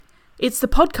It's the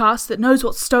podcast that knows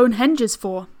what Stonehenge is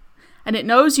for, and it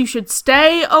knows you should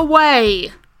stay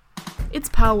away. It's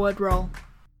Power Word Roll.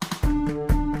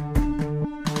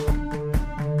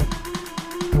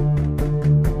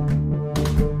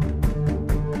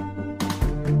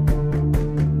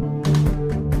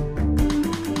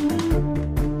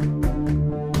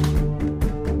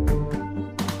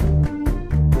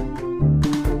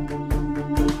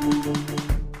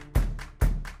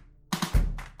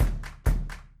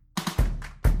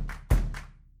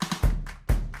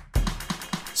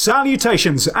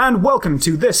 Salutations and welcome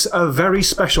to this very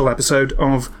special episode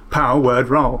of Power Word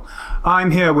Roll. I'm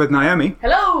here with Naomi.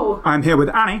 Hello! I'm here with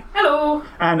Annie. Hello!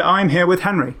 And I'm here with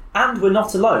Henry. And we're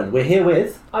not alone. We're here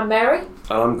with... I'm Mary.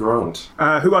 I'm Grant.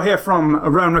 Who are here from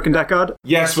Rowan, Rook and Deckard.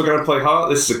 Yes, we're going to play Heart.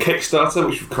 This is a Kickstarter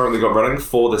which we've currently got running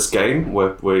for this game.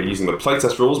 We're using the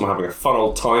playtest rules and we're having a fun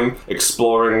old time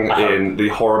exploring in the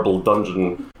horrible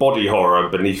dungeon body horror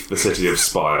beneath the city of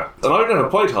Spire. And I've never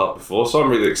played Heart before, so I'm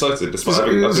really excited, despite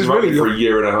having been writing for a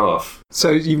year and a half.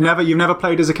 So you've never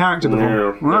played as a character before? No,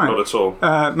 right. Not at all.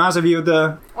 Maz, have you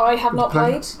I have not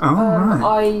played. Oh,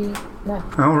 right. No.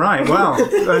 Oh, right, well.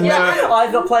 Then,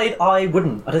 I've not played, I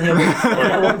wouldn't. I don't think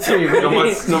I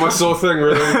want to. Not my sort of thing,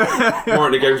 really. More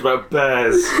into games about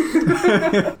bears.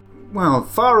 Well,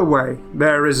 far away,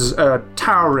 there is a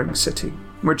towering city,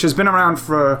 which has been around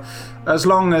for as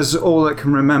long as all it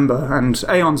can remember, and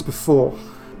aeons before.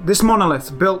 This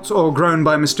monolith, built or grown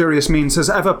by mysterious means, has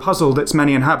ever puzzled its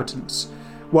many inhabitants.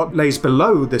 What lays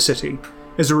below the city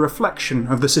is a reflection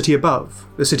of the city above.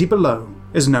 The city below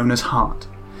is known as Heart,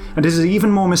 and is even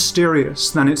more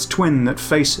mysterious than its twin that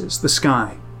faces the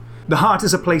sky. The Heart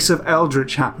is a place of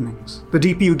eldritch happenings. The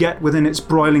deeper you get within its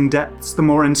broiling depths, the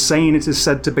more insane it is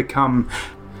said to become.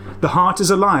 The Heart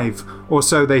is alive, or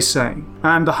so they say,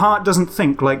 and the Heart doesn't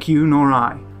think like you nor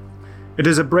I. It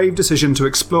is a brave decision to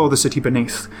explore the city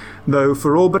beneath, though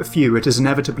for all but a few it is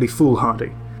inevitably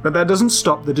foolhardy. But that doesn't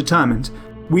stop the determined.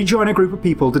 We join a group of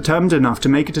people determined enough to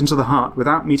make it into the Heart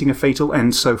without meeting a fatal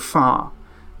end so far.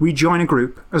 We join a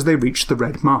group as they reach the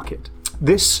Red Market.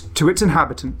 This, to its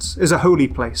inhabitants, is a holy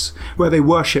place where they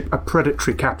worship a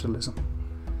predatory capitalism.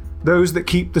 Those that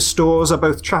keep the stores are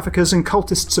both traffickers and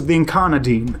cultists of the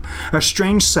Incarnadine, a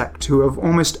strange sect who have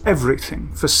almost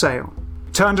everything for sale.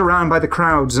 Turned around by the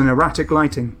crowds and erratic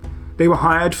lighting, they were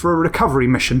hired for a recovery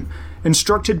mission,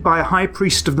 instructed by a high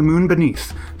priest of the moon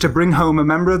beneath to bring home a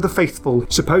member of the faithful.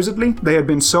 Supposedly, they had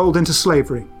been sold into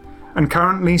slavery, and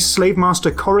currently slave master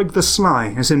Corrig the Sly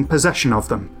is in possession of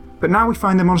them. But now we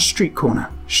find them on a street corner,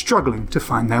 struggling to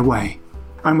find their way.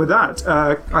 And with that,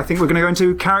 I think we're going to go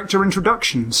into character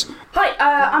introductions. Hi,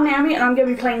 I'm Naomi and I'm going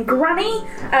to be playing Granny.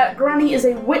 Granny is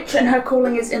a witch and her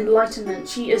calling is enlightenment.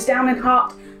 She is down in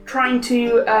Heart trying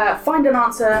to find an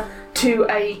answer to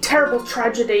a terrible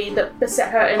tragedy that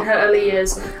beset her in her early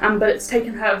years, but it's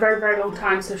taken her a very, very long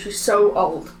time, so she's so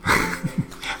old.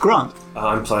 Grant.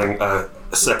 I'm playing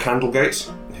Sir Candlegate,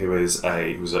 who is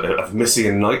a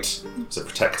Mysian knight. He's a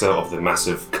protector of the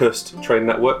massive cursed train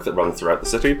network that runs throughout the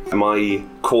city. My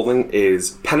calling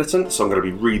is penitent, so I'm going to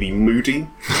be really moody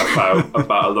about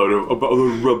a load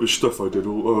of rubbish stuff I did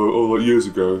all years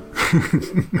ago.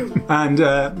 And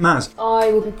Maz.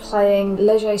 I will be playing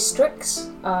Leger Strix.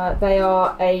 They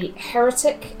are a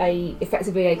heretic,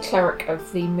 effectively a cleric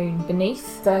of the moon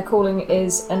beneath. Their calling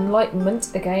is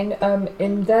enlightenment again.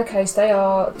 In their case, they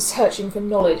are searching for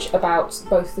knowledge about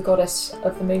both the goddess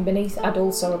of the moon beneath and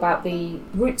also about the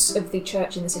roots of the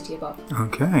church in the city above.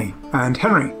 Okay. And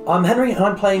Henry. I'm Henry and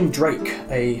I'm playing Drake,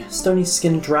 a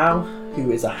stony-skinned drow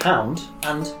who is a hound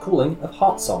and calling of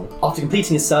Heartsong. After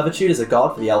completing his servitude as a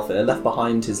guard for the Elfir, left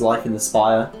behind his life in the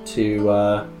Spire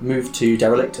to move to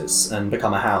Derelictus and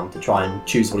become a hound to try and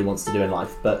choose what he wants to do in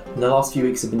life. But in the last few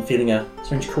weeks, I've been feeling a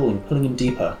strange calling, pulling him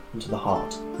deeper into the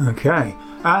heart. Okay.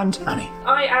 And Annie.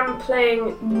 I am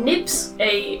playing Nibs,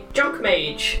 a junk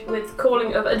mage with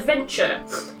calling of adventure.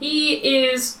 He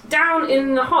is down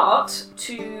in the Heart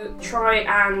to try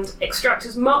and extract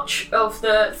as much of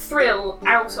the thrill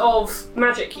out of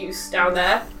magic use down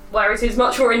there, where it is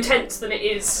much more intense than it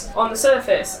is on the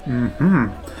surface. Mm-hmm.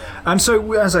 And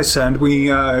so, as I said, we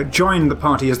join the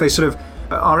party as they sort of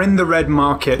are in the Red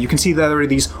Market. You can see there are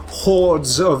these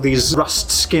hordes of these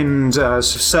rust-skinned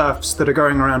serfs that are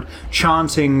going around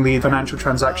chanting the financial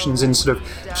transactions in sort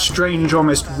of strange,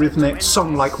 almost rhythmic,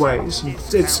 song-like ways.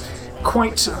 It's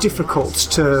quite difficult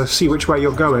to see which way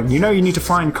you're going. You know you need to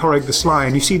find Corrig the Sly,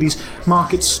 and you see these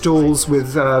market stalls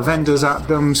with vendors at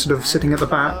them, sort of sitting at the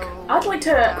back. I I'd like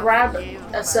to grab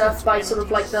a serf by sort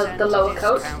of like the lower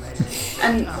coat.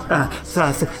 And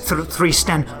 3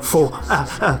 stand for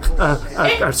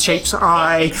shapes.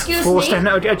 Excuse 4 me?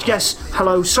 stand. Yes.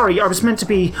 Hello. Sorry, I was meant to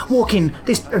be walking.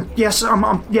 This. Yes.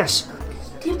 Yes.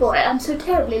 dear boy, I'm so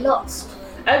terribly lost.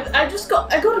 I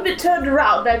got a bit turned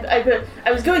around.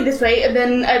 I was going this way, and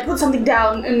then I put something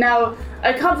down, and now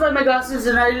I can't find my glasses,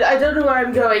 and I don't know where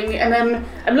I'm going. And then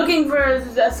I'm looking for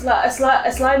a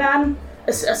sly man,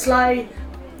 a sly.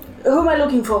 Who am I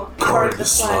looking for? Corrig the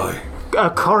Sly.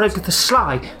 Corrig the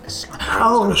Sly.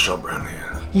 Oh, a shop around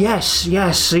here. Yes,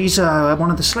 he's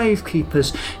one of the slave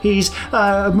keepers. He's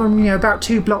about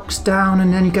 2 blocks down,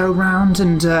 and then you go round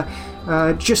and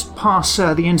just past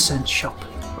the incense shop.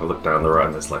 I look down the road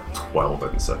and there's like 12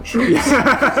 incense shops.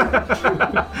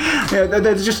 Yeah,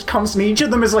 they're just constantly. Each of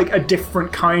them is like a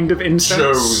different kind of incense.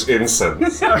 Joe's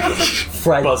incense.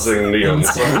 Buzzing neon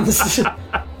signs.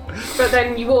 But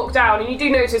then you walk down and you do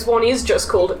notice one is just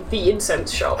called the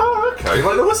Incense Shop. Oh, okay,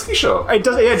 like the whiskey shop. It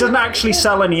doesn't actually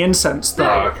sell any incense though.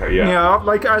 Oh, okay, yeah. Yeah,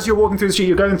 like as you're walking through the street,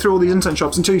 you're going through all these incense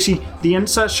shops until you see the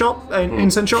incense shop,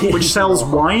 which sells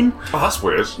wine. Oh, that's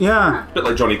weird. Yeah. A bit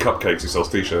like Johnny Cupcakes who sells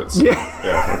t-shirts.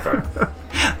 Yeah. Okay.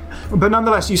 But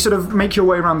nonetheless, you sort of make your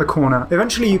way around the corner.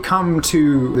 Eventually, you come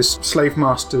to this slave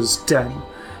master's den.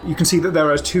 You can see that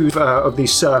there are 2 of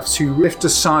these serfs who lift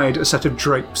aside a set of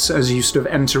drapes as you sort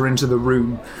of enter into the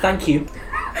room. Thank you.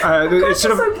 It's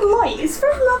sort of so polite. It's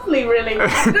very lovely, really. You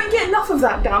don't get enough of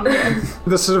that down here.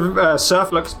 the sort of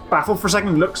serf looks baffled for a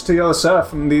second, looks to the other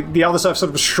serf, and the other serf sort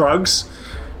of shrugs,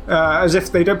 as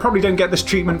if they probably don't get this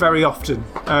treatment very often.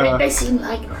 They seem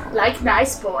like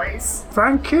nice boys.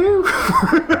 Thank you.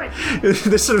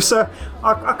 This sort of serf,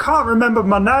 I can't remember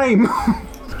my name.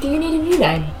 Do you need a new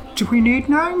name? Do we need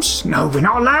names? No, we're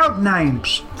not allowed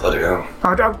names. Bloody hell.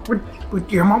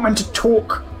 You're not meant to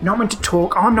talk. You're not meant to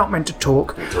talk. I'm not meant to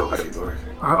talk.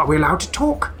 Are we allowed to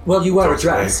talk? Well, you were Talk to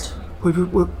me. addressed. We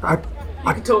You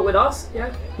can talk with us,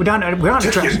 yeah. aren't Your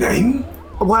addressed. name?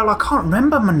 Well, I can't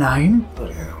remember my name.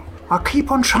 Bloody hell. I keep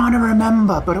on trying to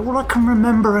remember, but all I can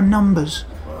remember are numbers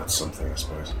Well, that's something, I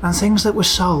suppose. and things that were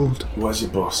sold. Where's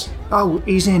your boss? Oh,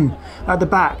 he's in at the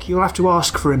back. You'll have to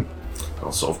ask for him.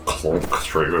 I'll sort of clonk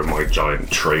through with my giant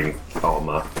train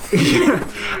armour.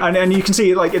 And you can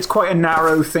see like it's quite a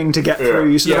narrow thing to get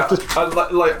through. You sort of have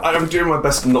to, I'm doing my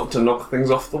best not to knock things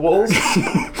off the walls.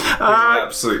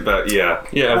 Absolute bet, yeah.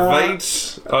 Evade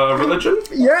religion?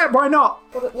 yeah, why not?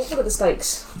 What are the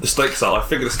stakes? The stakes are, I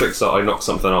figure the stakes are I knock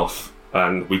something off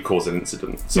and we cause an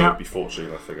incident. So Yeah. it'd be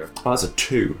fortune, I figure. Oh, that's a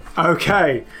 2.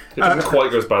 Okay. It doesn't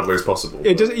quite go as badly as possible.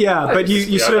 It does, yeah, but you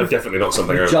yeah, sort I of definitely knock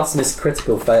something over. Just missed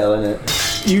critical fail,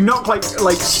 innit? you knock like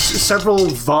several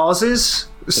vases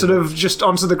sort of just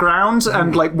onto the ground,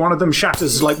 and like one of them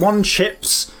shatters. Like one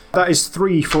chips. That is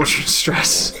 3 fortune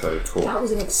stress. Okay, cool. That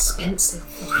was an expensive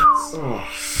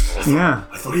vase. Yeah.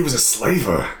 I thought he was a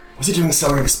slaver. What's he doing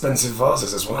selling expensive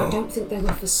vases as I well? don't think they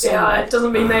were for sale. Yeah, it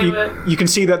doesn't mean they were. You can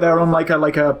see that they're on like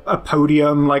a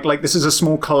podium. Like this is a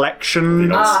small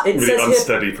collection. It Really says here-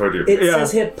 unsteady podium. It Yeah.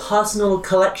 says here personal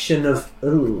collection of.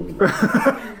 Ooh.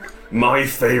 My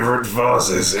favourite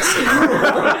vases.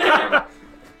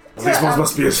 These ones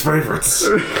must be his favourites.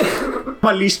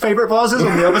 My least favorite vases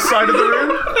on the other side of the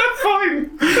room.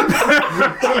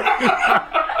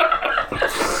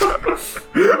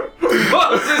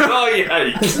 Vases I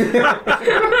hate.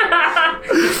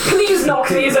 Please knock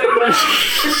these over.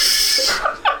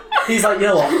 He's like, you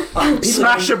know what?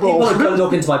 Smashable. People are going to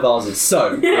knock into my vases,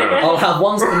 so I'll have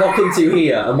ones to knock into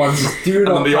here and ones that do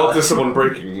not. And the touch. odds of someone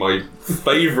breaking my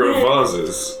favourite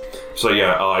vases. So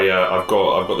yeah, I've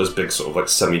got this big sort of like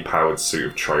semi-powered suit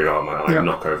of train armour, and I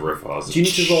knock over a vase. Do you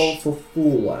need to roll for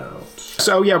Fallout?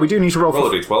 So yeah, we do need to roll Roll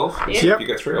for. a d12. Yep. You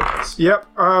get 3 of those. Yep.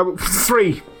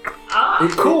 3.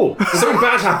 Cool. Something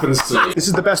bad happens to me. This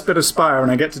is the best bit of Spire, and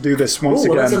I get to do this once Oh,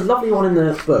 well, there's a again. lovely one in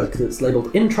the book that's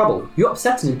labelled "In Trouble. You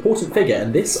upset an important figure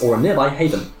in this or a nearby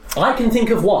haven." I can think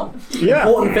of one Yeah.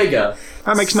 important figure.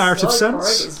 That makes narrative Sly Corrig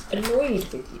sense. is annoyed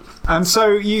with you. And so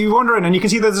you wander in, and you can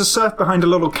see there's a serf behind a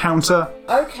little counter.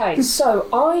 Okay, so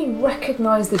I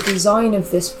recognise the design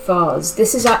of this vase.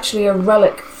 This is actually a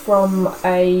relic from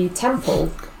a temple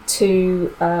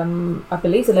to, I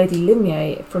believe, the Lady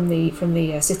Limier from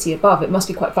the city above. It must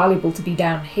be quite valuable to be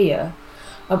down here.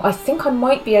 I think I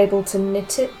might be able to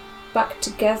knit it back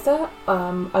together.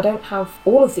 I don't have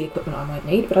all of the equipment I might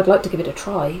need, but I'd like to give it a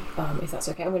try, if that's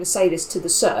okay. I'm going to say this to the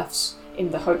serfs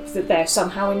in the hope that they're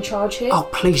somehow in charge here. Oh,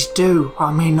 please do.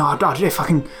 I mean, if I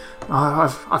can,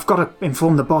 I've got to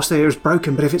inform the boss that it was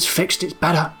broken. But if it's fixed, it's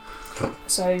better.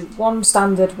 So 1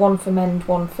 standard, 1 for mend,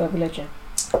 1 for religion.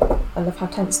 I love how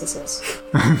tense this is.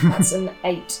 That's an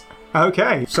 8.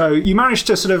 Okay, so you managed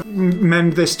to sort of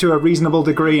mend this to a reasonable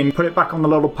degree and put it back on the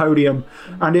little podium,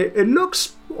 and it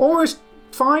looks almost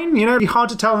fine. You know, it'd be hard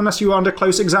to tell unless you were under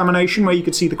close examination where you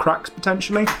could see the cracks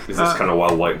potentially. Is this kind of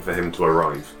while waiting for him to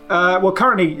arrive? Well,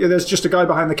 currently there's just a guy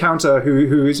behind the counter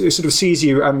who sort of sees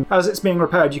you, and as it's being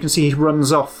repaired, you can see he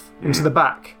runs off into the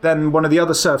back. Then one of the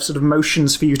other serfs sort of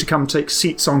motions for you to come take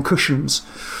seats on cushions.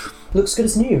 Looks good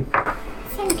as new.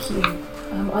 Thank you.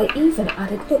 I even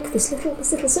added, look, this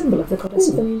little symbol of the goddess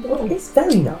of the moon beneath. It's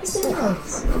very nice. Isn't it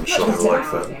nice? I'm sure I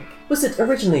like that. Was it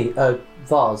originally a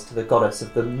vase to the goddess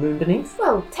of the moon beneath?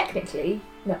 Well, technically,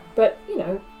 no. But, you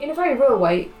know, in a very real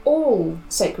way, all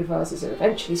sacred vases are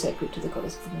eventually sacred to the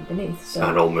goddess of the moon beneath. So,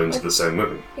 And all moons are the same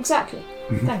moon. exactly.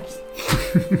 Thank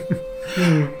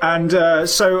you. And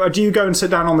so do you go and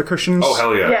sit down on the cushions? Oh,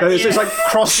 hell yeah. Yeah. It's like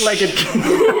cross-legged.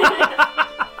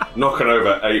 Knocking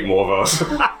over 8 more vases.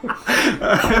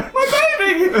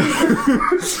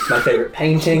 My favourite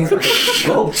paintings, my favourite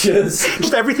sculptures.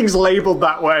 Just everything's labelled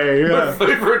that way. Yeah.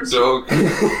 Favourite dog.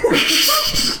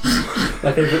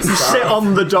 My favourite Sit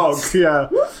on the dog, yeah.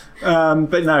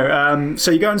 But no,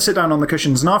 so you go and sit down on the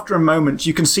cushions, and after a moment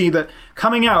you can see that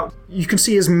coming out, you can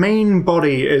see his main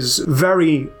body is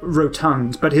very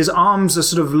rotund, but his arms are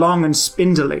sort of long and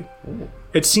spindly.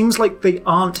 It seems like they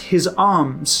aren't his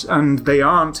arms and they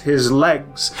aren't his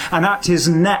legs. And at his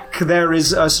neck there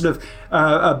is a sort of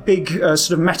a big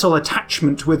sort of metal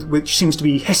attachment which seems to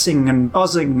be hissing and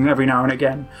buzzing every now and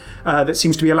again. That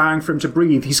seems to be allowing for him to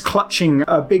breathe. He's clutching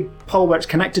a big pole where it's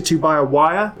connected to by a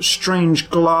wire. Strange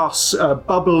glass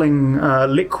bubbling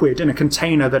liquid in a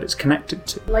container that it's connected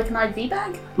to. Like an IV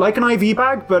bag? Like an IV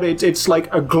bag, but it's like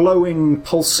a glowing,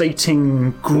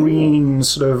 pulsating, green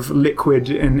sort of liquid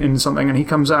in something, and he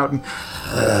comes out and...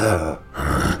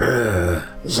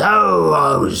 So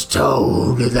I was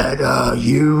told that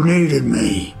you needed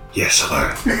me. Yes,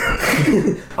 hello.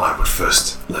 I would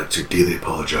first like to dearly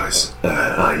apologise.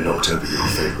 I knocked over your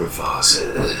favourite vase.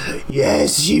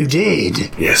 Yes, you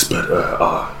did. Yes, but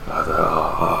our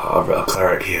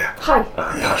cleric here Hi.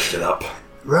 patched it up.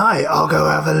 Right, I'll go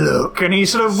have a look. And he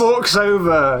sort of walks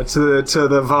over to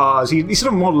the vase. He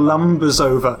sort of more lumbers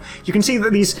over. You can see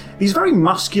that these very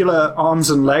muscular arms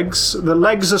and legs, the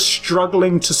legs are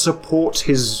struggling to support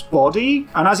his body.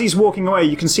 And as he's walking away,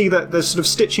 you can see that there's sort of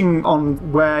stitching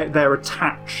on where they're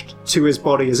attached to his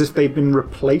body as if they've been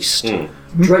replaced.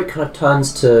 Drake kind of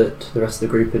turns to the rest of the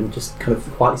group and just kind of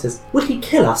quietly says, "Would he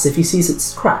kill us if he sees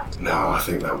it's cracked?" No, I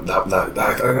think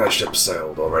that ship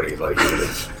sailed already. Like,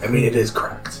 I mean, it is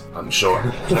cracked. I'm sure.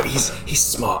 Like, he's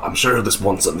smart. I'm sure he'll just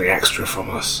want something extra from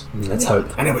us. Let's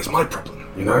hope. Anyways, my problem.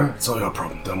 You know, it's not your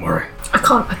problem. Don't worry. I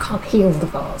can't heal the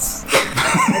vase.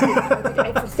 I did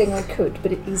everything I could,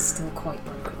 but it is still quite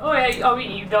broken. Oh, yeah, I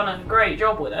mean, you've done a great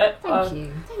job with it. Thank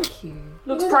you.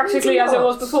 Looks You know, practically that as means it a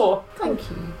was lot. before. Thank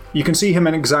you. You can see him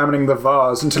examining the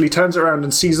vase until he turns around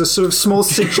and sees a sort of small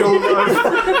sigil of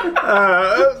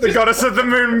the goddess of the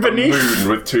moon beneath. Moon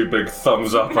with 2 big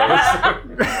thumbs up.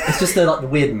 It's just the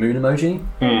weird moon emoji.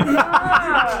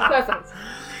 Perfect.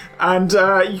 And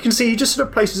you can see he just sort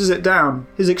of places it down,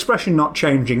 his expression not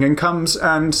changing, and comes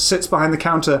and sits behind the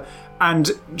counter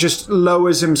and just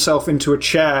lowers himself into a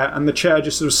chair, and the chair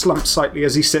just sort of slumps slightly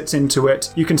as he sits into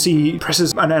it. You can see he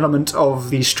presses an element of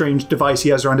the strange device he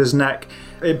has around his neck.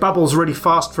 It bubbles really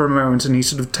fast for a moment, and he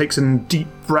sort of takes in a deep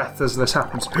breath as this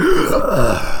happens.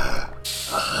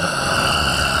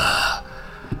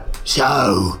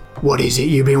 So, what is it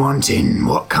you be wanting?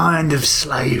 What kind of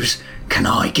slaves can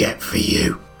I get for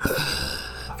you?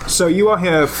 So you are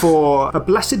here for a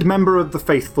blessed member of the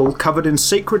faithful covered in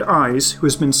sacred eyes who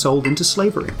has been sold into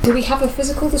slavery. Do we have a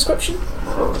physical description?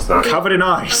 Covered in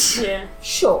ice. Yeah.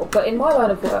 Sure, but in my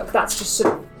line of work, that's just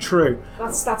sort of, True.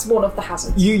 that's one of the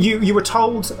hazards. You were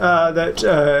told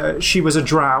that she was a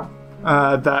drow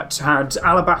that had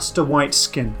alabaster white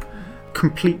skin,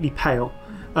 completely pale,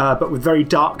 but with very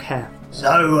dark hair.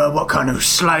 So, what kind of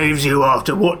slaves are you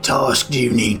after? What task do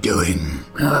you need doing?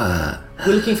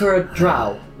 We're looking for a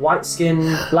drow. White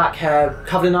skin, black hair,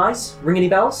 covered in eyes. Ring any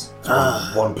bells?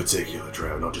 One particular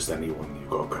drow, not just anyone you've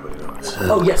got covered in eyes.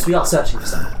 Oh yes, we are searching for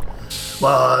someone.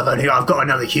 Well, I've got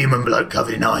another human bloke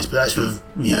covered in eyes, but that's for,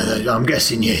 I'm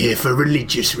guessing you're here for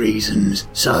religious reasons.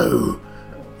 So,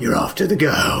 you're after the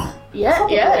girl. Yeah,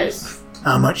 yes.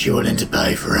 How much you willing to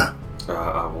pay for her?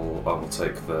 I will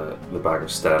take the bag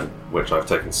of stem, which I've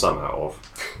taken some out of.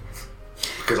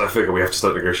 Because I figure we have to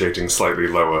start negotiating slightly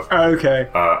lower. Okay.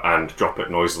 And drop it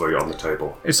noisily on the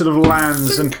table. It sort of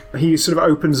lands and he sort of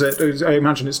opens it. I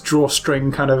imagine it's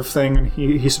drawstring kind of thing, and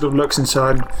he sort of looks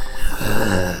inside.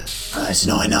 That's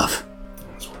not enough.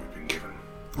 That's what we've been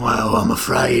Well, I'm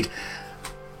afraid,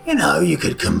 you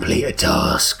could complete a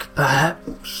task,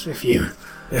 perhaps, if you...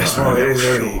 Yes, well,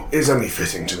 it is only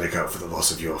fitting to make up for the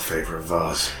loss of your favourite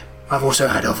vase. I've also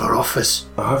had other offers.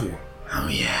 Oh, have you? Oh,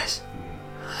 yes.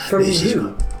 From This is-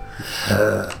 who?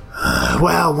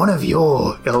 Well, one of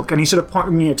your Ilk, and he sort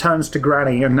of turns to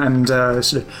Granny and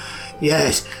sort of,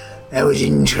 Yes, there was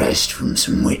interest from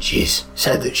some witches.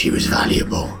 Said that she was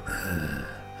valuable.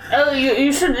 Oh,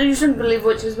 you shouldn't believe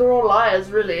witches. We're all liars,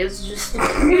 really. It's just,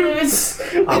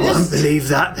 I won't believe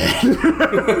that then.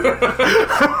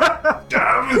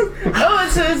 Damn! Oh,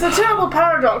 it's a terrible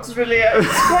paradox, really.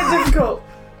 It's quite difficult.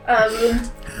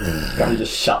 Granny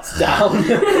just shuts down.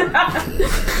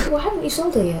 Well, haven't you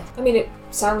sold her yet? I mean, it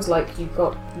sounds like you've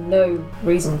got no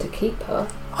reason to keep her.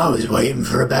 I was waiting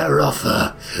for a better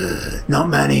offer. Not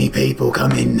many people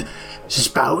come in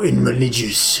spouting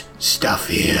religious stuff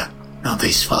here. Not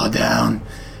this far down.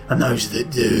 And those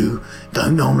that do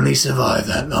don't normally survive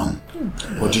that long.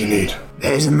 What do you need?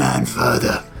 There's a man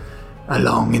further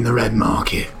along in the Red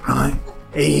Market, right?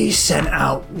 He sent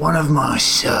out one of my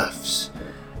serfs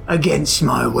against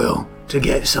my will to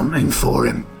get something for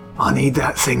him. I need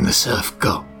that thing the serf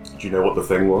got. Do you know what the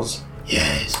thing was?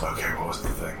 Yes, Okay, what was the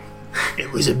thing?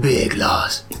 it was a beer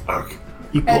glass. Okay.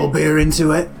 You pour beer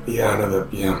into it, Yeah, I know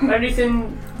that, yeah.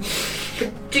 Anything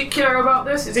particular about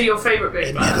this? Is it your favourite bit?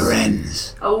 it never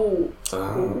ends. Oh,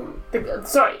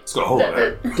 Sorry. It's got a hole in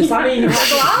it. Does that mean you have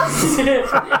Glass?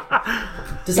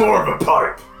 Does that More of a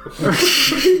pipe.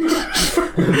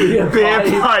 beer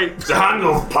pipe. It's a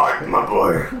handled pipe, my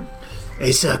boy.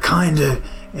 It's a kind of,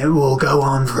 it will go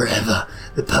on forever.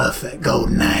 The perfect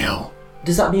golden ale.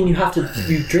 Does that mean you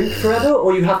drink forever,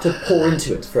 or you have to pour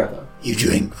into it forever? You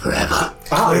drink forever.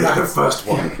 Clear the first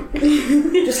one.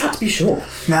 Just had to be sure.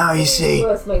 Now you see,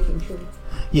 Worth making sure.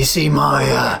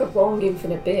 my, The wrong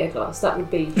infinite beer glass, that would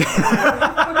be...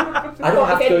 I don't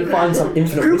have to go find some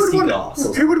infinite whiskey glass.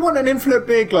 Or who would want an infinite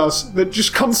beer glass that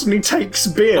just constantly takes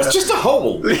beer? It's just a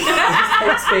hole.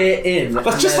 takes beer in.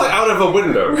 That's just like out of a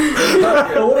window.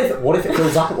 But what if it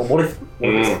fills up? What if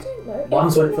what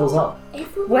happens when it fills up?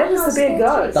 Where does the beer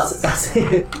go? That's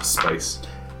it. Space.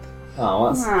 Oh,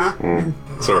 that's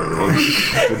Sorry, everyone.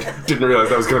 Didn't realise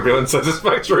that was going to be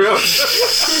unsatisfactory. Oh,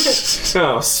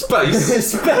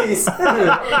 space. space.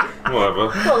 Whatever.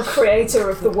 Well, creator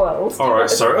of the world. Alright,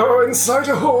 sorry. Oh, inside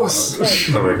a horse.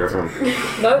 There we go.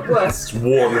 No, worse.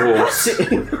 Worn horse.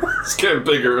 It's getting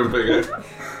bigger and bigger.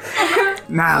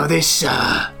 now this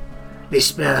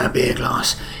beer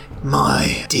glass,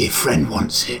 my dear friend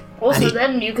wants it. Also, And he-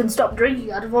 then you can stop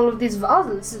drinking out of all of these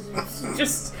vases. It's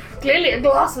just clearly a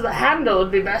glass with a handle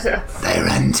would be better. They're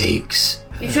antiques.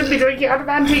 You shouldn't be drinking out of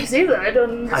antiques either. I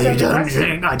don't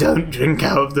understand. I don't drink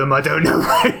out of them. I don't know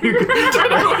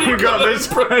where you got this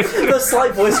from. The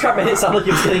slight voice crack made it sound like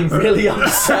he was getting really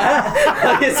upset.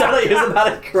 Like it sounded like he was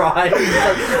about to cry. He was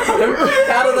like, don't drink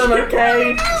out of them,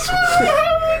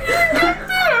 okay?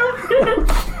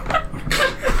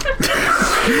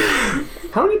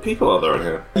 How many people are there in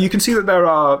here? You can see that there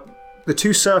are the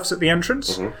two serfs at the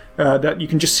entrance that you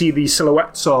can just see the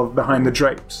silhouettes of behind the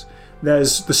drapes.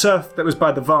 There's the serf that was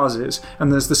by the vases,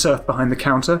 and there's the serf behind the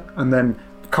counter, and then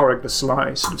Corrig the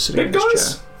Sly sort of sitting in Big his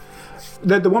guys?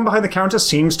 chair. The one behind the counter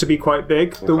seems to be quite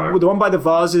big. Okay. The one by the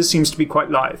vases seems to be quite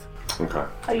lithe. Okay.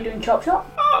 Are you doing chop chop?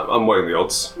 I'm weighing the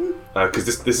odds. Because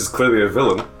this is clearly a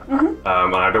villain. And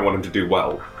I don't want him to do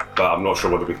well. But I'm not sure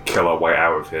whether we can kill our way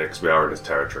out of here because we are in his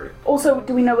territory. Also,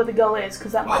 do we know where the girl is?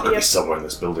 Because that might Could be be somewhere in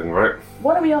this building, right?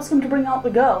 Why don't we ask him to bring out the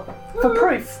girl? For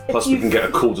proof. Plus, we can get a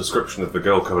cool description of the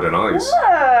girl covered in eyes.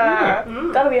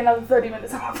 That'll be another 30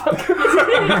 minutes on our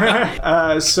podcast.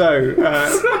 I'm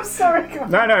sorry,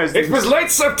 God. No, It was late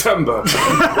September.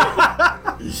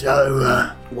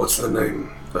 So, What's the name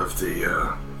of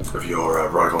your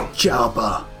rival?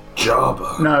 Jabba.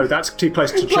 Jabba. no, that's too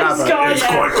close to Jabba. Sky, It's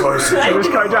yeah. quite close to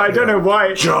Jabba. I don't know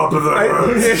why. Jabba the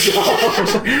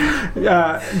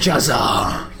Hutt.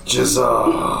 Jazar.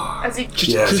 Jazar. As he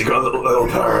Yeah, has he got a little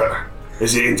parrot?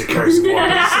 Is he into cozy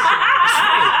ones?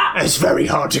 It's very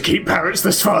hard to keep parrots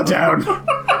this far down.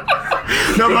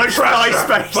 Not much fly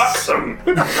space. Fuck them.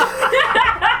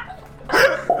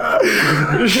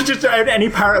 You should just any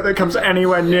parrot that comes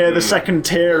anywhere near the second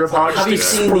tier of heart Have you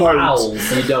just seen the explodes.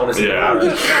 owls? You don't want to see Yeah. the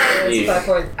owls. That's a fair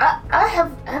point. I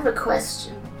have a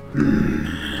question.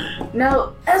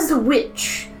 Now, as a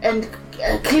witch, and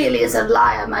clearly as a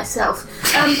liar myself,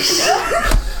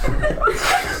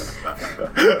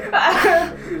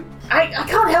 I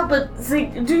can't help but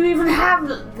think, do you even have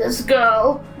this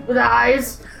girl with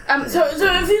eyes? So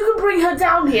if you could bring her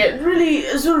down here, really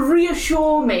sort of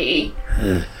reassure me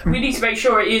We need to make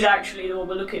sure it is actually the one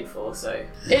we're looking for, so...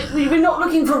 We're not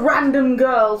looking for random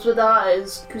girls with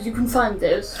eyes, because you can find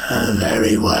those.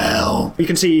 Very well. You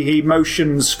can see he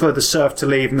motions for the serf to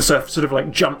leave, and the serf sort of like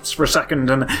jumps for a second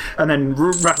and then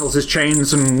rattles his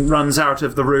chains and runs out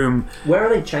of the room. Where are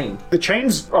they chained? The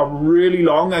chains are really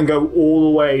long and go all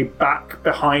the way back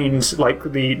behind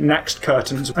like the next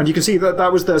curtains, and you can see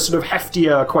that was the sort of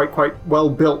heftier, quite well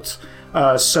built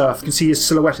serf. You can see his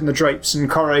silhouette in the drapes, and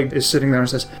Corrig is sitting there and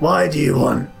says, Why do you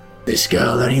want this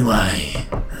girl anyway?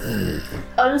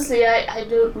 Honestly, I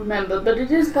don't remember, but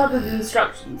it is part of the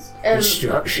instructions.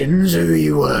 Instructions? Who are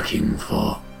you working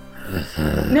for?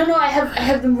 No, I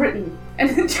have them written. And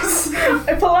it just,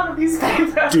 I pull out a piece of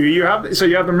paper. Do you have, so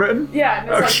you have them written? Yeah,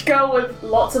 and it's like, girl with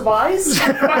lots of eyes,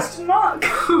 question mark.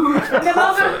 And then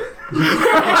other...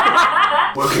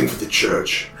 Working for the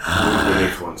church.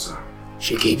 Beneath one, sir.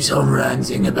 She keeps on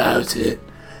ranting about it.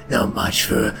 Not much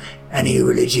for any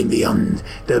religion beyond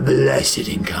the blessed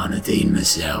Incarnadine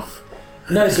myself.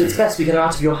 No, so it's best we get her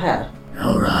out of your hair.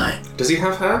 Alright. Does he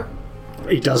have hair?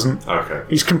 He doesn't. Okay.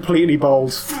 He's completely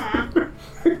bald.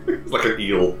 Like an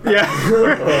eel.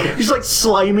 Yeah. He's like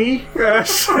slimy.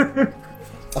 Yes.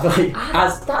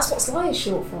 That's what Sly is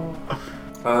short for.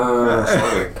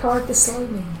 Slimy. Corrig the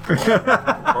Slimy.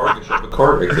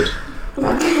 Corrugated.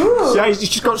 Yeah, he's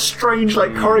just got strange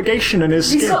like corrugation in his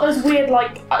skin. He's got those weird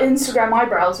like Instagram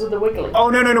eyebrows with the wiggly. Oh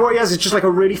no! What he has is just like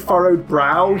a really furrowed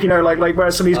brow. You know, like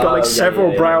where somebody's got like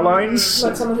several brow lines.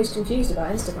 Like someone who's confused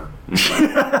about Instagram.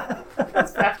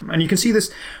 And you can see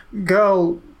this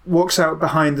girl walks out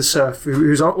behind the serf,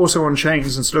 who's also on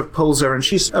chains, and sort of pulls her, and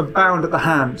she's bound at the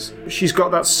hands. She's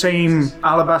got that same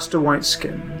alabaster white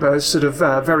skin, the sort of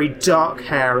very dark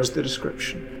hair as the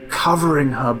description,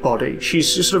 covering her body.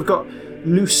 She's just sort of got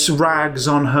loose rags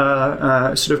on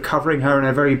her, sort of covering her in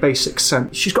a very basic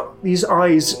sense. She's got these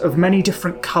eyes of many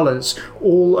different colours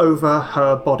all over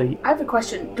her body. I have a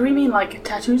question. Do we mean like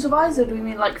tattoos of eyes, or do we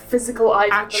mean like physical eyes?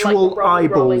 Actual with, like, rolling?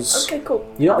 eyeballs. Okay,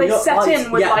 cool. You're not- Are they you're not- set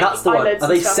in with yeah, like that's the one. eyelids Are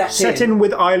they and stuff? Set in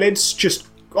with eyelids, just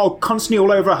constantly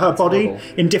all over her body,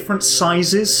 horrible. in different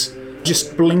sizes,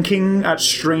 just blinking at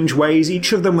strange ways,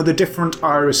 each of them with a different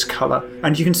iris colour.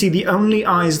 And you can see the only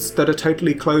eyes that are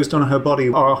totally closed on her body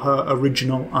are her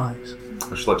original eyes.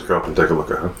 I should like to go up and take a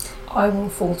look at her. I will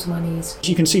fall to my knees.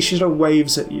 You can see she sort of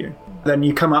waves at you. Then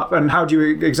you come up, and how do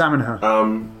you examine her?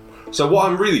 So what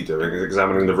I'm really doing is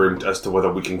examining the room as to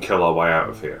whether we can kill our way out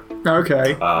of here.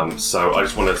 Okay. So I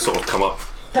just want to sort of come up.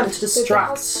 Attempt to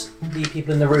distract the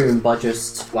people in the room by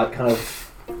just like kind of.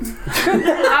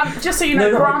 Just so you know,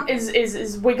 No. Grant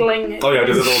is wiggling. Oh yeah, I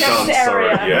did in a little chest dance. Sorry.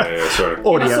 area. Yeah, sorry. In a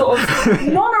Audio. sort of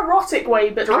non-erotic way,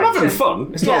 but I'm having direction.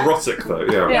 fun. It's Yeah. not erotic though.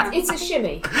 Yeah. Yeah. It's a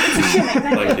shimmy.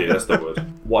 Thank you. That's the word.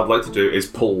 What I'd like to do is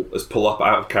pull up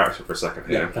out of character for a second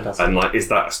here. Yeah, fantastic. And like, is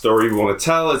that a story we want to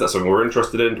tell? Is that something we're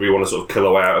interested in? Do we want to sort of kill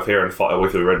our way out of here and fight our way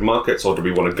through the red markets, or do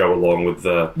we want to go along with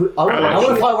the? I want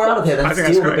to fight way out of here, then I think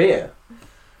steal that's the great. beer.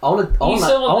 I want You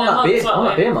still want that their beer. mugs, I want that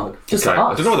like- beer mug. Just Okay. for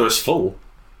I us. don't know whether it's full.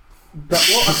 But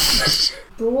what?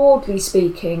 Broadly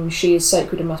speaking, she is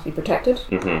sacred and must be protected.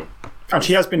 And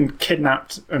she has been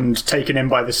kidnapped and taken in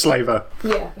by the slaver.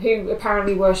 Yeah, who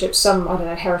apparently worships some, I don't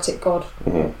know, heretic god.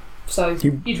 So,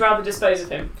 You'd rather dispose of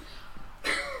him.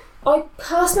 I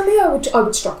personally, I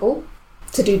would struggle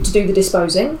to do the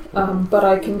disposing, but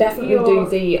I can definitely do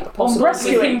the possible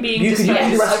rescue. With him being You could do disposed. the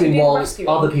Yes, I rescuing could do while rescuing.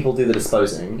 other people do the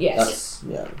disposing. Yes. That's,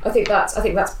 yeah. I think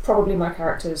that's probably my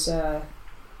character's.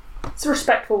 It's a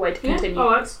respectful way to continue. Yeah,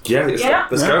 alright. Yeah. Yeah.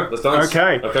 Let's go. Let's dance.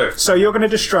 Okay. Okay. So you're going to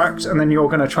distract, and then you're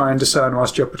going to try and discern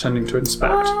whilst you're pretending to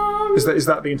inspect. Is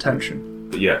that the intention?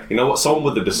 But yeah, you know what? Someone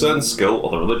with the discern skill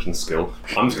or the religion skill,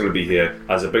 I'm just going to be here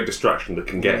as a big distraction that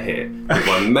can get here. But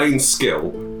my main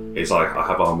skill is I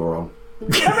have armour on.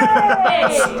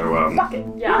 So, Fuck it.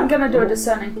 Yeah, I'm gonna do a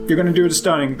discerning. You're going to do a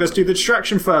discerning. Let's do the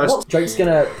distraction first. Drake's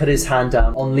gonna put his hand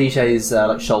down on Liege's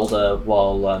shoulder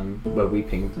while we're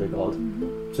weeping to the god,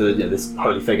 to this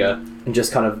holy figure, and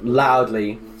just kind of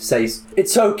loudly says,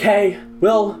 "It's okay.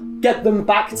 We'll get them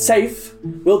back safe.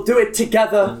 We'll do it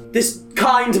together. This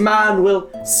kind man will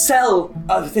sell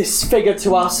this figure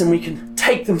to us, and we can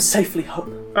take them safely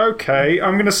home." Okay,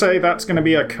 I'm going to say that's going to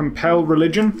be a compel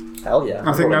religion. Hell yeah!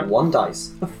 I think rolled that- one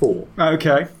dice, a 4.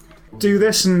 Okay. Do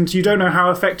this, and you don't know how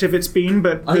effective it's been,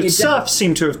 but I think the it serfs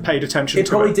seem to have paid attention It to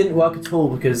probably it. didn't work at all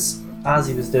because as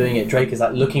he was doing it, Drake is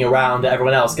like looking around at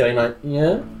everyone else, going like,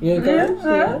 "Yeah, guys,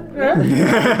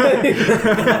 yeah."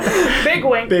 Big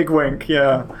wink. Big wink,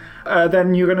 yeah.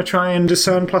 then you're going to try and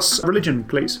discern plus religion,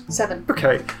 please. 7.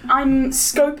 Okay. I'm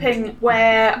scoping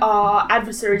where our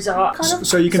adversaries are. Kind of.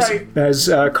 So you can see there's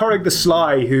Corrig the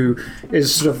Sly, who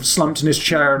is sort of slumped in his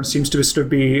chair and seems to sort of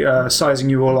be sizing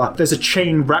you all up. There's a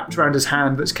chain wrapped around his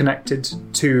hand that's connected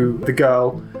to the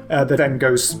girl that then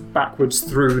goes backwards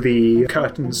through the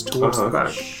curtains towards the back.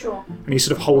 Sure. And he's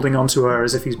sort of holding onto her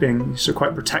as if he's being sort of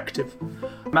quite protective.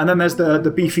 And then there's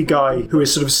the beefy guy who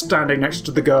is sort of standing next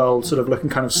to the girl, sort of looking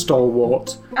kind of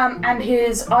stalwart. And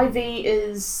his IV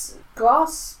is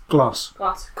glass? Glass.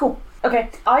 Glass. Cool. Okay,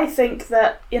 I think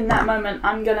that in that moment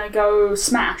I'm gonna go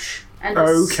smash and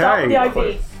just start with the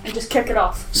IV and just kick it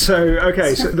off. So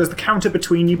there's the counter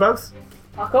between you both.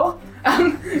 Parkour?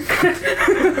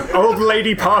 Old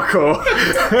lady parkour.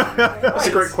 That's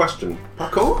a great question.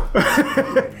 Parkour?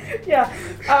 Yeah.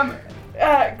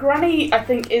 Granny, I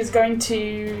think, is going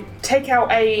to take out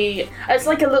it's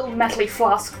like a little metally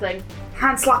flask thing.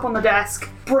 Hand slap on the desk,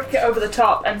 brick it over the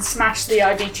top, and smash the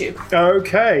IV tube.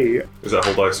 Okay. Is that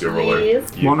whole dice you're rolling?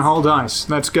 Yes. One whole dice.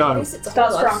 Let's go.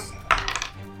 Start strong.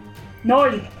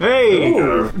 9. Hey!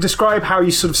 Ooh. Describe how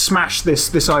you sort of smash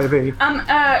this IV.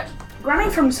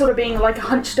 Granny, from sort of being like a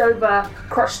hunched over,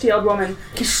 crotchety old woman,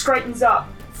 she straightens up,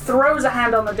 throws a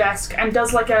hand on the desk, and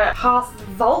does like a half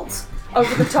vault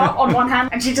over the top on one hand,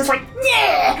 and she just like,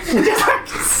 yeah! And just like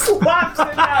slaps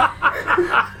it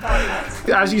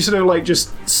down. As you sort of like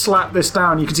just slap this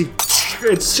down, you can see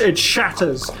it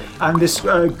shatters, and this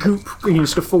goop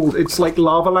sort of falls. It's like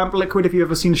lava lamp liquid. Have you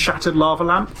ever seen a shattered lava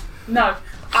lamp? No.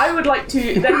 I would like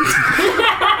to then.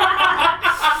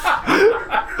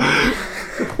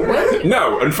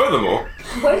 No, and furthermore,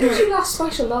 When did you last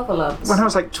smash a lava lamp? When I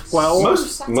was like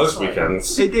 12. most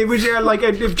weekends. It was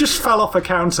it just fell off a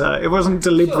counter. It wasn't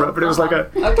deliberate, but it was like a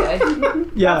Okay.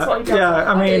 yeah. what you got.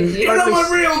 I mean, You're You're not my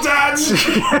real dad!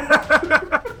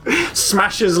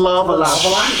 smashes lava lamp. Lava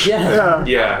lamp? Yeah.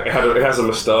 Yeah, it has a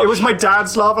moustache. It was my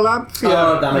dad's lava lamp.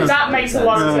 Oh, that Makes a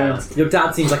lot of sense. Your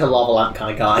dad seems like a lava lamp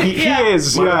kind of guy. He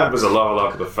is. My Yeah. dad was a lava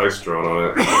lamp with a face drawn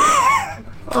on it.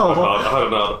 Oh. I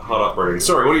had a hard upbringing.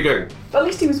 Sorry, what are you doing? But at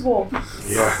least he was warm.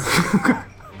 Yeah.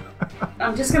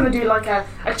 I'm just gonna do like a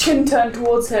chin turn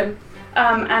towards him,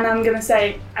 and I'm gonna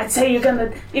say, I'd say you're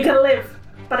gonna live,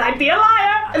 but I'd be a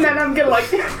liar, and then I'm gonna like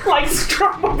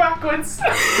struggle backwards.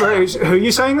 Wait, who are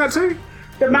you saying that to?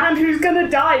 The man who's gonna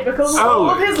die because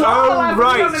all of his lava lamp is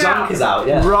right. coming Junk out. is out,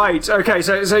 yeah. Right. Okay.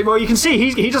 So well, you can see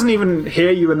he doesn't even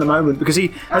hear you in the moment because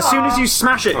as soon as you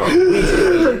smash it,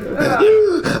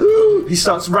 he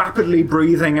starts rapidly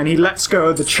breathing and he lets go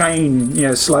of the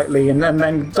chain, slightly, and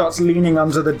then starts leaning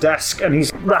under the desk and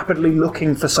he's rapidly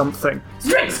looking for something.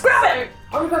 Strix, grab it!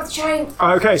 I'm gonna grab the chain.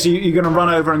 Okay, so you're going to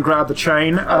run over and grab the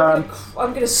chain. I'm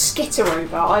gonna skitter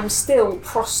over. I'm still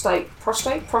prostrate.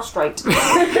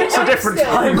 It's a different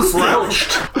time.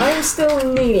 I am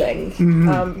still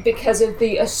kneeling because of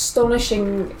the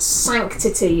astonishing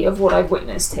sanctity of what I've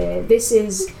witnessed here. This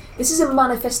is a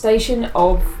manifestation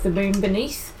of the moon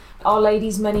beneath. Our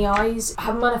Lady's many eyes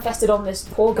have manifested on this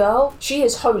poor girl. She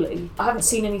is holy. I haven't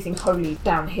seen anything holy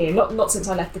down here, not since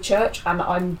I left the church, and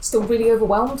I'm still really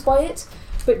overwhelmed by it.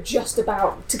 But just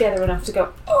about together enough to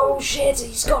go, oh shit,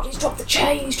 he's dropped the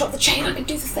chain, I can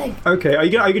do the thing. Okay, are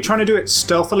you trying to do it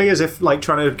stealthily, as if like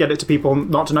trying to get it to people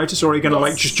not to notice, or are you going to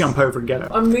like just jump over and get it?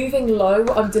 I'm moving low.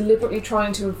 I'm deliberately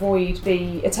trying to avoid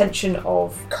the attention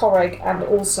of Corrig and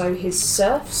also his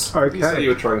serfs. Did you say Okay. you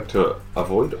were trying to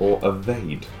avoid or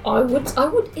evade? I would.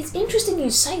 It's interesting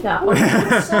you say that. I would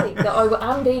say that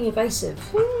I am being evasive.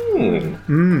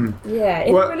 Yeah,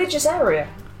 in Well- a religious area.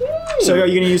 So are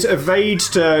you going to use evade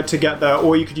to get there,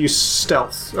 or you could use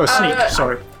stealth or sneak?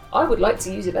 Sorry. I would like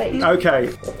to use evade.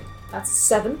 Okay. That's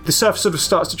 7. The surf sort of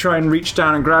starts to try and reach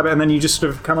down and grab it, and then you just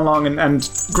sort of come along and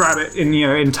grab it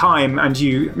in time, and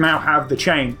you now have the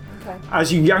chain. Okay.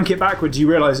 As you yank it backwards, you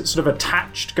realise it's sort of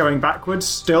attached going backwards,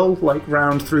 still like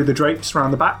round through the drapes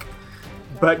around the back,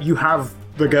 but you have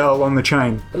the girl on the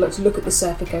chain. I like to look at the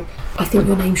surf and go, I think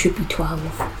your name should be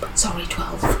 12. Sorry,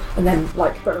 12. And then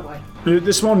run away.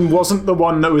 This one wasn't the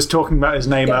one that was talking about his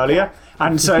name earlier,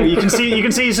 and so you can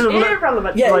see sort of.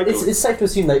 Irrelevant. Yeah, Like- it's safe to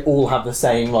assume they all have the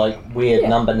same weird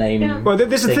number name. Well,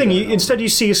 this is the thing. Thing. Instead, you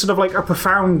see sort of like a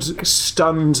profound,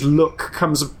 stunned look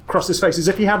comes across his face, as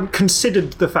if he hadn't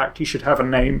considered the fact he should have a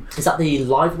name. Is that the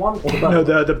live one or the bird?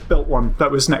 No, the built one that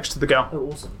was next to the girl.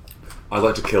 Oh, awesome. I'd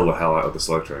like to kill the hell out of the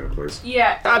slow trainer, please.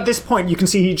 Yeah. At this point, you can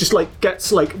see he just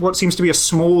gets what seems to be a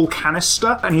small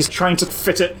canister, and he's trying to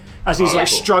fit it as he's like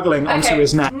struggling onto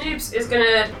his neck. Nibs is going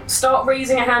to start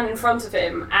raising a hand in front of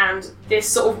him, and this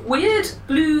sort of weird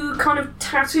blue kind of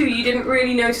tattoo you didn't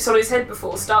really notice on his head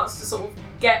before starts to sort of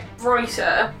get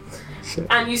brighter.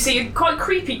 And you see a quite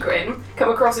creepy grin come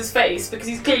across his face because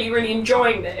he's clearly really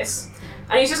enjoying this.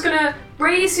 And he's just going to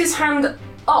raise his hand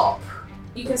up.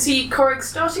 You can see Korrig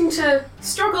starting to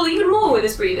struggle even more with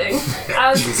his breathing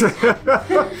as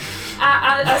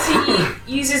he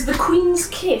uses the Queen's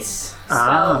Kiss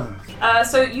spell.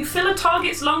 So you fill a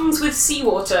target's lungs with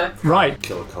seawater. Right.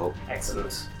 Kill a cult.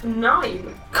 Excellent.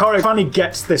 9. Korrig finally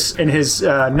gets this in his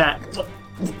neck.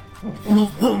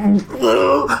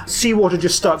 Seawater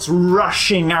just starts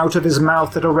rushing out of his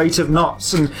mouth at a rate of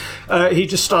knots, and he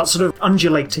just starts sort of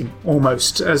undulating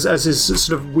almost as his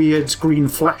sort of weird green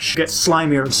flesh gets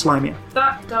slimier and slimier.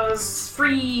 That does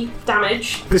 3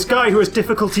 damage. This guy who has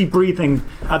difficulty breathing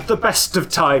at the best of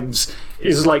times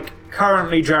is like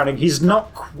currently drowning. He's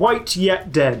not quite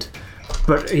yet dead,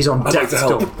 but he's on death's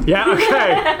door. Yeah,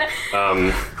 okay.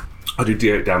 I do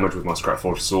D8 damage with my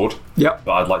Scrapforged sword. Yep.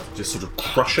 But I'd like to just sort of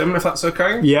crush him, if that's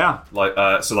okay. Yeah. Like,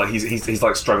 so like he's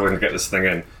like struggling to get this thing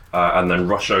in, and then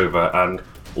rush over and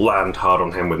land hard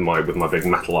on him with my big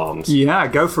metal arms. Yeah,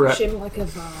 go for it. Crush him like a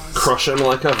vase. Crush him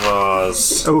like a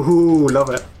vase. Ooh, love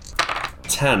it.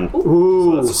 10.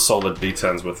 Ooh. So that's a solid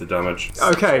D10's worth of damage.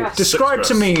 Okay, describe to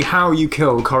Stress. me how you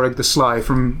kill Korrig the Sly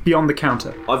from beyond the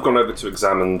counter. I've gone over to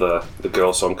examine the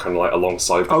girl, so I'm kind of like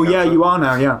alongside the Oh yeah, counter. you are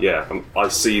now, yeah. Yeah, I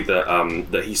see that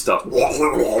that he starts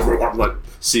like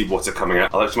seawater coming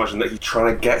out. I like to imagine that he's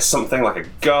trying to get something like a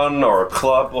gun or a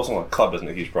club or something. A club isn't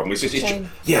a huge problem. He's Chain.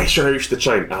 he's trying to reach the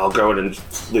chain, and I'll go in and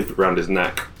loop it around his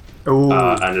neck. Ooh.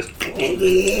 And just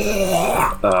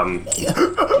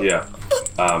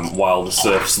while the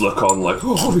serfs look on like,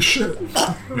 oh, holy shit.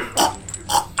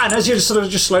 And as you're sort of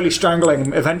just slowly strangling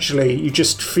him, eventually you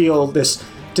just feel this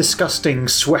disgusting,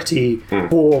 sweaty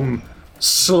form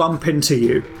slump into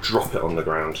you, Drop it on the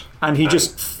ground. and he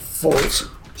just falls.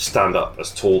 Stand up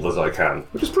as tall as I can,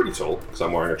 which is pretty tall because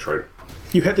I'm wearing a train.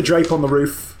 You hit the drape on the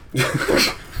roof.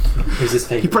 Who's this You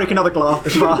favourite? break another glass.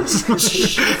 That's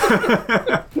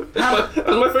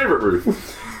my favourite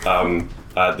roof.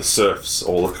 The serfs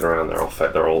all looking around.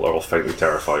 They're all faintly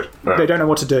terrified. They don't know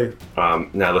what to do.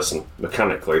 Now listen,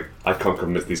 mechanically, I can't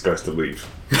convince these guys to leave.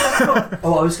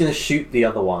 Oh, I was going to shoot the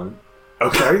other one.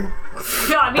 Okay,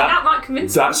 Yeah, I mean, that might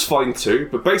convince him. that's fine too.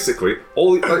 But basically,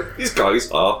 these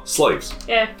guys are slaves,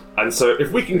 Yeah. and so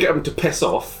if we can get them to piss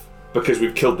off because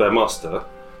we've killed their master,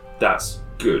 that's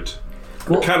good.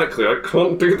 Mechanically, I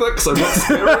can't do that because I'm not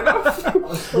scary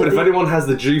enough. But if anyone has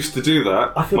the juice to do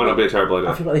that, I feel might not be a terrible I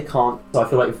idea. feel like they can't. So I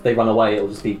feel like if they run away, it'll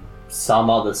just be some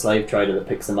other slave trader that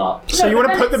picks them up. So you No, want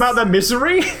but to put then them out of their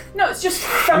misery? No, it's just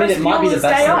I mean, Ferris it might be the Bueller's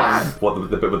best Day thing. Off. What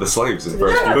the bit with the slaves in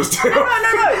Ferris Bueller's Day Off?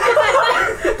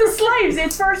 No. The slaves,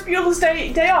 it's Ferris Bueller's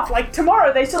day off. Like,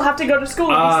 tomorrow they still have to go to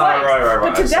school and be slaves. right.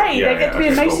 But I see. today Yeah, they get to be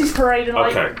okay, a Macy's cool. parade and,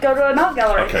 like, Okay. go to an art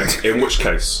gallery. Okay, in which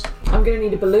case, I'm going to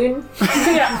need a balloon.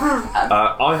 Yeah.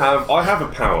 I have a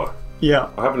power. Yeah.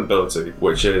 I have an ability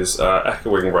which is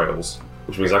echoing rails,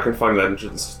 which means I can find the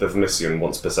entrance to the Venetian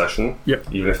once per session, Yep.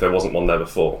 even if there wasn't one there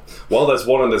before. While there's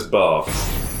one in this bar,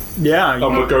 Yeah.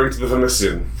 and we're going to the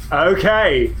Venetian.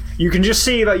 Okay. You can just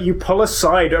see that you pull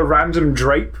aside a random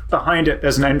drape. Behind it,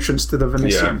 there's an entrance to the Yeah,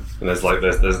 Venetian. and there's like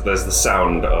there's the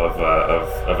sound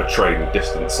of a train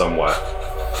distant somewhere.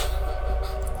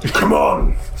 Come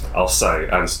on, I'll say,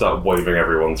 and start waving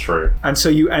everyone through. And so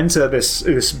you enter this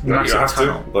You massive have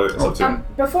tunnel. to. Like, it's up to you.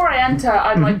 Before I enter,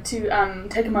 I'd like to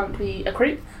take a moment to be a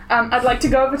creep. I'd like to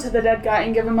go over to the dead guy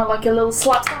and give him a little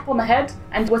slap on the head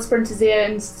and whisper into his ear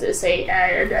and say,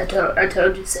 I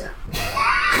told you so.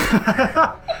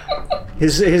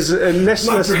 His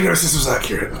listless, prognosis was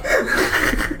accurate.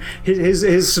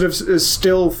 his sort of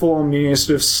still form,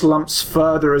 sort of slumps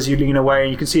further as you lean away,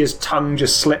 and you can see his tongue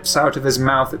just slips out of his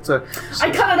mouth. It's a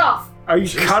I cut it off oh, you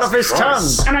cut off his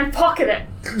Christ. and I pocket it.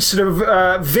 tongue. Sort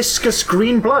of viscous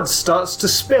green blood starts to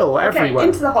spill Okay, everywhere.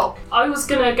 into the hole. I was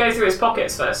gonna go through his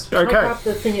pockets first. Can I Okay. grab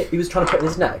the thing he was trying to put in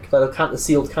his neck? The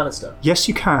sealed canister. Yes,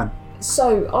 you can.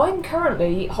 So, I'm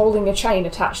currently holding a chain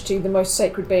attached to the most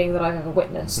sacred being that I've ever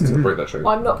witnessed. Break that chain.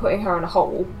 I'm not putting her in a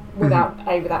hole without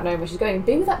without knowing where she's going, and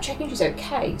B, without checking she's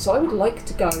okay. So I would like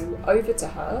to go over to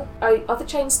her. Are the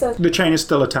chains still The chain is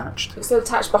still attached. it's still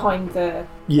attached behind the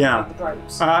Yeah.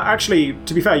 ropes? Actually,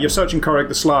 to be fair, you're searching Korrig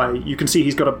the Sly. You can see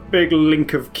he's got a big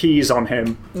link of keys on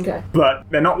him, Okay. but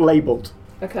they're not labelled.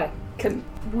 Okay.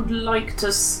 Would like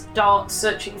to start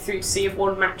searching through to see if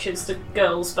one matches the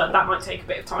girls, but that might take a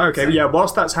bit of time. Okay, so- yeah,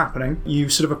 whilst that's happening, you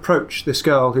sort of approach this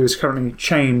girl who is currently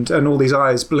chained and all these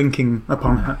eyes blinking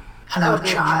upon her. Hello,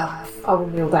 child. I will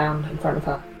kneel down in front of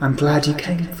her. I'm glad you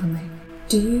came for me.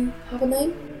 Do you have a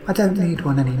name? I don't need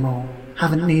one anymore.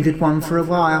 Haven't needed one for a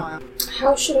while.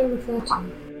 How should I refer to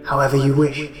you? However you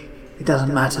wish. It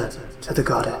doesn't matter to the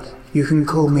goddess. You can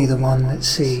call me the one that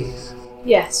sees.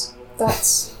 Yes,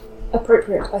 that's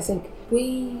appropriate, I think.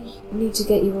 We need to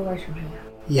get you away from here.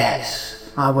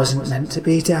 Yes, I wasn't meant to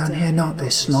be down here not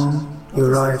this long. You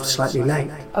arrived slightly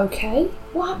late. Okay,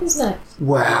 what happens next?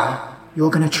 Well, you're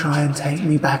gonna try and take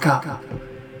me back up.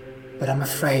 But I'm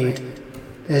afraid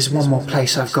there's one more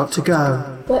place I've got to go.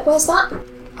 Where's that?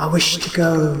 I wish to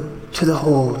go to the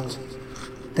Horde.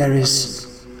 There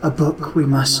is a book we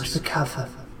must recover.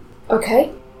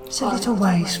 Okay. It's a little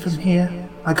ways from here.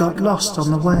 I got lost on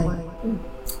the way.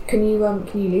 Can you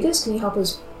lead us? Can you help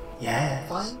us Yes.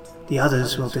 find? The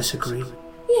others will disagree.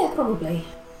 Yeah, probably.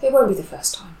 It won't be the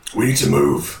first time. We need to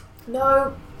move.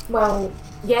 No, well,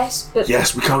 yes, but...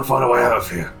 Yes, we can't find a way out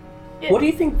of here. What do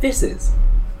you think this is?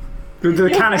 The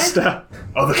canister.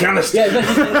 Oh, the canister. Yeah, this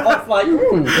is off like.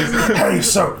 Hey,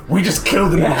 so we just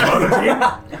killed an eternity.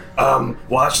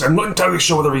 Well, actually, I'm not entirely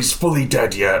sure whether he's fully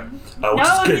dead yet.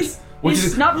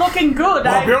 He's not looking good.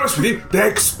 Well, I'll be honest with you, they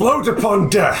explode upon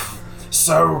death.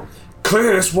 So,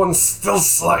 clearly this one's still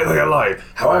slightly alive.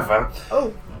 However,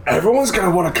 everyone's going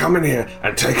to want to come in here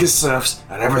and take his serfs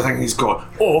and everything he's got.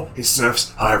 Or his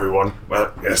serfs, hi everyone.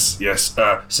 Well, yes,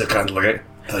 Sir Candlegate.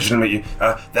 Pleasure to meet you.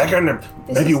 They're going to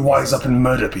maybe wise up and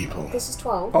murder people. This is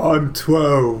 12. I'm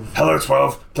 12. Hello,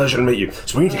 12. Pleasure to meet you.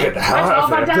 So we need to get the hell Hi, out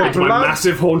 12, of here. I'm To my Dad.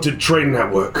 massive haunted train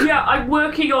network. Yeah, I'm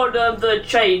working on the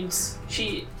chains.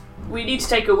 We need to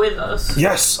take her with us.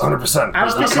 Yes, 100%.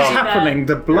 As this is Okay. happening,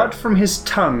 the blood from his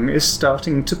tongue is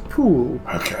starting to pool.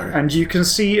 Okay. And you can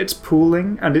see it's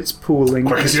pooling, and it's pooling,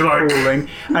 Quick and as it's you like. pooling.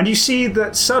 And you see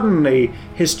that suddenly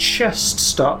his chest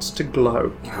starts to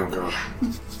glow. Oh, God.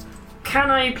 Can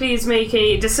I please make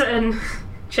a discern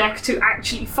check to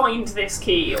actually find this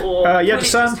key, or Yeah, would it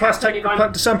discern just plus happen tech- if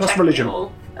I'm discern plus checking religion. it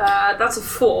all? That's a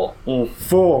 4.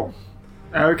 4.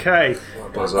 Okay.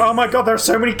 Oh my god, there are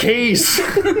so many keys!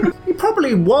 He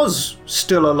probably was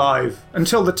still alive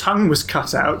until the tongue was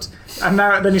cut out, and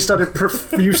then he started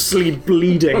profusely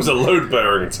bleeding. It was a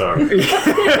load-bearing tongue.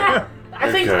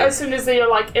 I think Okay. as soon as they're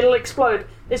like, it'll explode.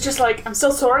 It's just like, I'm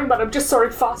still soaring, but I'm just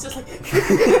soaring fast. It's like,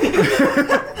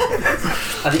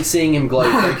 I think seeing him glow,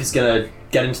 Drake is going to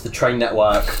get into the train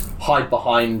network, hide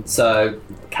behind Sir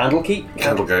Candlekeep?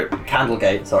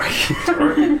 Candlegate, sorry.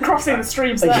 crossing the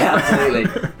streams there. Yeah,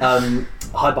 absolutely.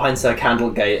 Hide behind Sir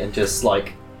Candlegate and just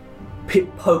like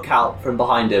poke out from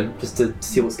behind him just to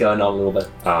see what's going on a little bit.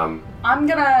 I'm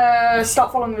gonna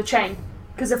start following the chain.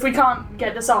 Because if we can't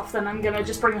get this off, then I'm gonna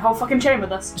just bring the whole fucking chain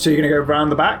with us. So you're going to go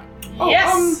round the back?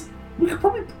 Yes! We could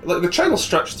probably... Like, the chain will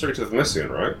stretch through to the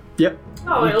Mission, right? Yep.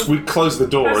 Oh, it'll We close the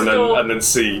door Close and the then door. and then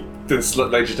see... Then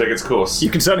let nature take its course. You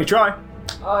can certainly try.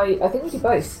 I think we do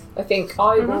both. I think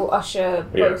I will usher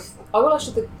Yeah. both. I will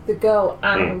usher the girl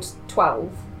and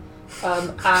 12.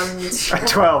 And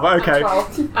 12, okay.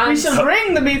 12. We And, shall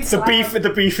bring the meat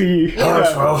The beefy.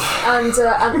 Hello, 12. and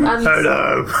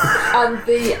Hello.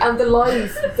 and the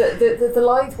lithe the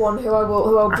lithe one who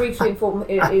I'll briefly inform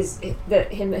is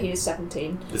that he is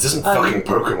 17. This isn't fucking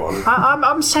Pokemon.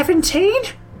 I'm 17?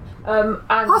 And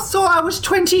I thought I was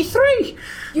 23.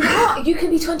 you can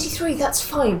be 23. That's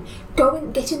fine. Go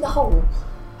and get in the hole.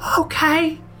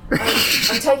 Okay.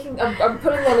 I'm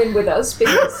pulling them in with us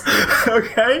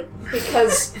Okay.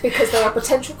 because they are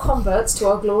potential converts to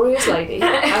our glorious lady.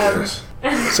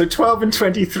 So 12 and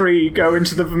 23 go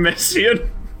into the Vermisian.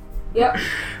 Yep.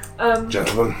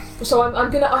 Gentlemen. So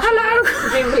I'm gonna usher Hello. you,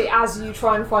 presumably as you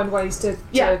try and find ways to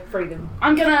free them.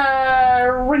 I'm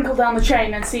gonna wrinkle down the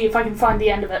chain and see if I can find the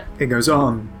end of it. It goes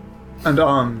on and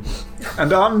on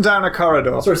and on down a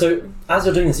corridor. Sorry, so as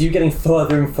you're doing this, are you getting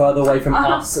further and further away from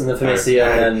us and the Fenicia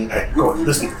and... Hey, go on,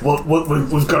 listen,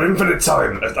 we've got infinite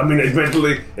time. I mean,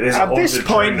 admittedly, it is a At this haunted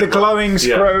point, the train. glowing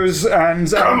Yeah. grows and...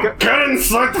 Get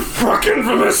inside the fucking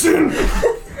Vermisian!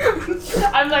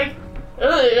 I'm like,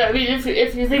 I mean,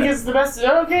 if you think it's the best, You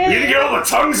okay. didn't get all the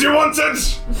tongues you wanted?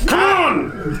 Come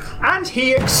on! and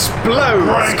he explodes.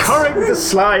 Right. Corig the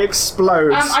Sly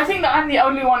explodes. I think that I'm the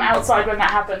only one outside when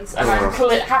that happens, and I'm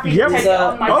happy Yep. to take it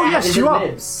on my Oh, back. yes, Is you it are.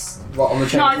 Nibs? What, on the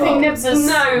chain No, I as well? think Nibs is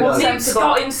No, more Nibs sensible.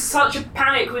 got in such a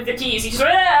panic with the keys. He just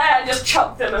went, and just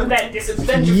chucked them and then just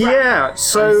ran. Yeah,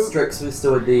 so... Strix was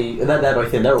still with the... They're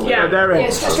both in, they're all Yeah. in. They're in. Yeah,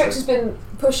 Strix has been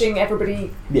pushing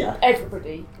everybody. Yeah.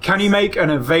 Everybody. Can you make an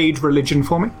evade religion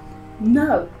for me?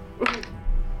 No.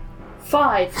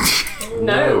 5.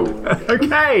 No.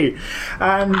 Okay.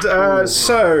 And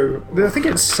so, I think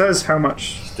it says how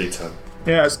much... D10.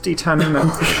 Yeah, it's D10 in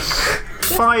there.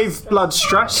 5 blood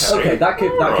stress. Okay, that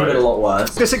could have been a lot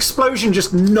worse. This explosion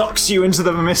just knocks you into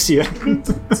the Vermisia.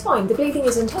 It's fine, the bleeding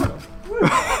is internal.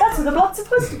 That's what the blood's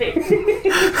supposed to be.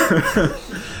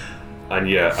 And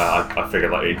I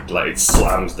figured it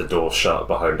slams the door shut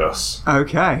behind us.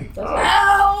 Okay.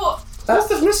 Ow! What's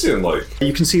this mission like?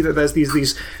 You can see that there's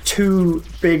these 2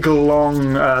 big,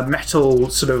 long metal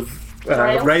sort of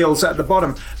rails at the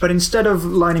bottom, but instead of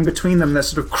lining between them, there's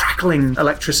sort of crackling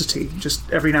electricity, just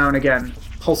every now and again,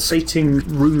 pulsating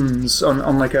runes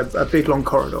on like a big, long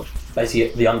corridor. Basically,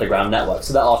 the underground network.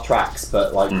 So there are tracks,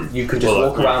 but you could just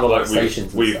walk around all the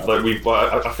stations.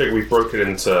 I think we've broken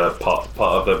into part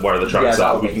of where the tracks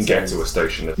are. We can get to a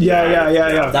station. Yeah.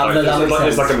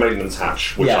 It's like a maintenance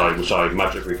hatch, which I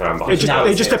magically found behind.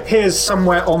 It just appears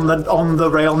somewhere on the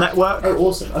rail network. Oh,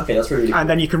 awesome! Okay, that's really cool. And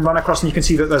then you can run across, and you can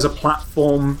see that there's a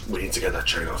platform. We need to get that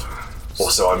chain off.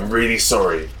 Also, I'm really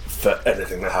sorry for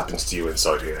anything that happens to you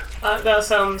inside here. That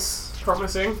sounds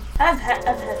promising. I've had.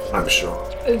 I'm sure.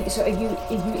 Oh, so are you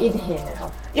in here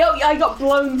now? Yo, I got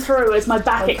blown through as my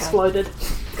back exploded.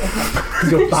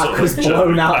 Your back was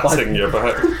blown out by... your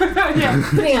back.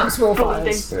 Putting out small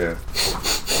fires. Yeah.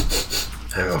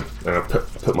 Hang on. I'm going to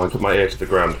put my ear to the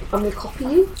ground. I'm going to copy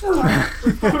you.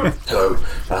 Hello.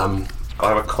 I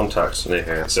have a contact near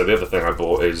here. So the other thing I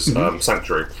bought is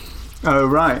Sanctuary. Oh,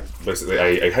 right. Basically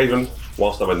a haven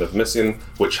whilst I'm in the Vermisian,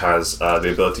 which has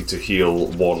the ability to heal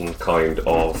one kind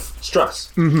of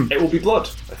stress. It will be blood,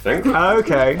 I think.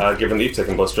 Okay. Given that you've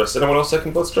taken blood stress. Anyone else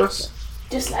taking blood stress?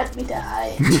 Just let me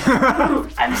die.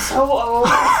 I'm so old.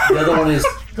 The other one is...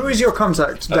 Who is your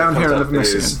contact down here in the Contact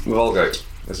is Vermisian? Volgate.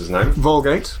 Is his name.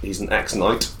 Volgate. He's an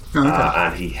ex-knight, Okay.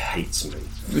 and he hates me.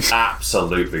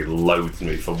 Absolutely loathed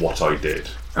me for what I did.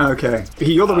 Okay.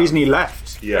 You're the reason he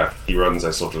left. Yeah, he runs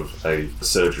a sort of a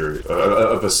surgery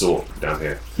of a sort down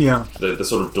here. Yeah. The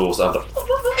sort of doors that have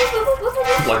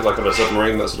the like on a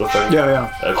submarine, that sort of thing. Yeah.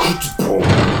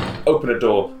 Open a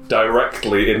door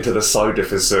directly into the side of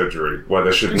his surgery, where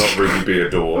there should not really be a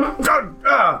door.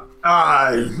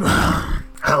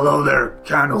 Hello there,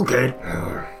 Candlegate.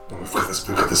 We've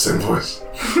got the same voice.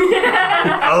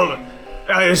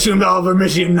 I assumed all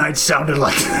Vermisian knights sounded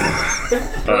like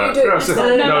No,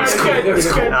 it's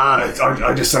cool.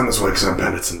 I just sound this way because I'm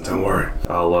penitent, don't worry.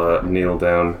 I'll kneel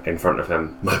down in front of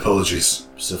him. My apologies,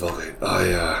 Sir Volgate.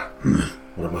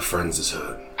 One of my friends is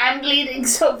hurt. I'm bleeding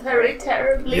so very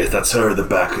terribly. Yeah, that's her at the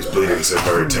back who's bleeding so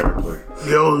very terribly.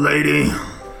 The old lady.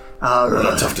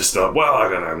 Not tough to stop. Well, I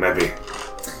don't know, maybe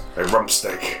a rump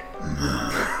steak.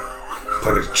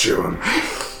 Plenty to chew on.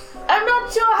 I'm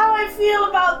not sure how I feel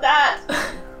about that.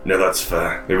 No, that's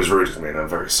fair. It was rude of me, and I'm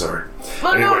very sorry.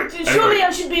 Well, no, surely I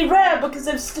should be rare because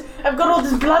I've got all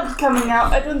this blood coming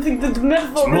out. I don't think the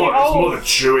metaphor really It's holds. more the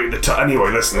chewing.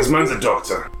 Anyway, listen, this man's a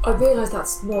doctor. I realise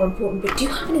that's more important, but do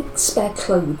you have any spare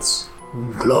clothes?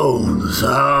 Clothes.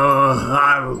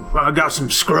 I got some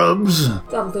scrubs.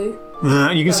 That'll do.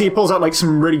 You can see he pulls out like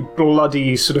some really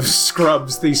bloody sort of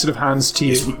scrubs that he sort of hands to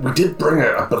you. Yes, we did bring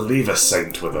I believe, a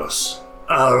saint with us.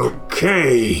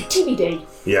 Okay. TBD.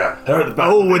 Yeah, her at the back.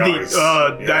 Oh, with with the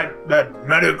the eyes. that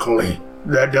medically,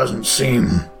 that doesn't seem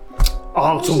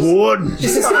all toward.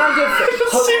 This is kind of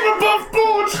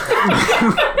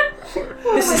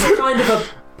This is kind of a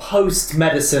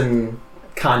post-medicine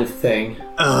kind of thing.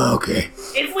 Okay.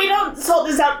 If we don't sort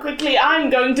this out quickly, I'm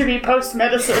going to be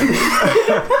post-medicine.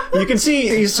 You can see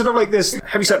he's sort of like this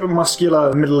heavy-set but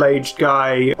muscular middle-aged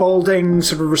guy, balding,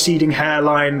 sort of receding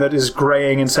hairline that is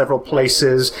greying in several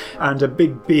places, and a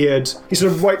big beard. He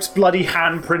sort of wipes bloody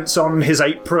handprints on his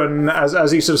apron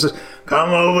as he sort of says,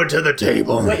 Come over to the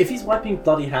table. Wait, if he's wiping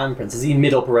bloody handprints, is he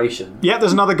mid-operation? yeah,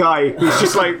 there's another guy who's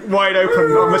just like wide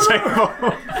open on the table.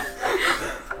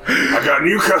 I got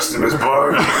new customers,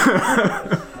 boy.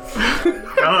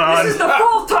 This is the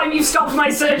 4th time you've stopped my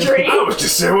surgery. I was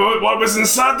just saying what was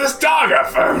inside this dog I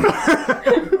found.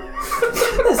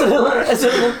 There's a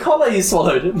little collar you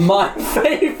swallowed. My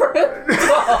favourite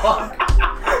dog.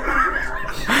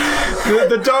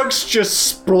 The dog's just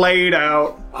splayed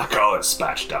out. I call it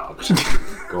Spatch Dog.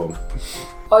 Go on.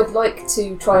 I'd like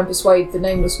to try and persuade the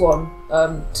Nameless One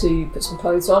to put some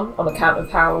clothes on account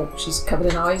of how she's covered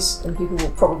in eyes, and people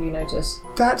will probably notice.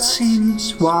 That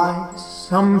seems wise.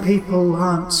 Some people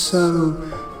aren't so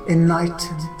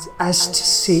enlightened as to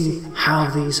see how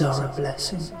these are a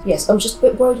blessing. Yes, I'm just a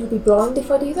bit worried you'll be blind if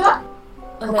I do that.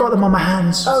 I've got them on my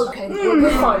hands. Oh, okay,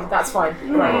 we're fine, that's fine.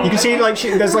 Right. You can see like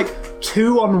there's like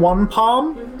 2 on one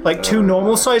palm, like 2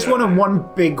 normal sized one and 1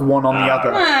 big one on the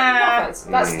other.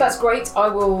 Perfect. That's great. I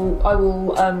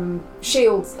will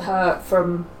shield her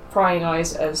from prying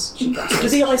eyes as she dresses. Do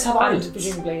the eyes have And eyelids?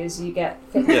 presumably as you get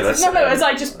Yeah, that's No, as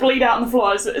I just bleed out on the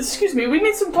floor. Excuse me, we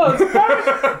need some clothes. It's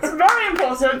very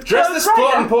important. Dress Clothes this right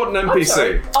plot now. important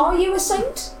NPC. Are you a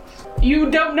saint? You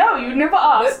don't know. You never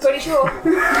asked. Pretty sure.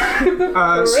 You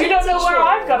don't know where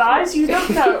I've got eyes. You don't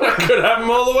know. Could have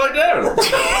them all the way down.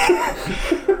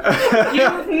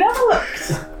 You've never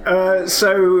looked.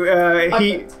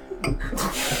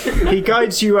 He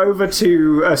guides you over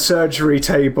to a surgery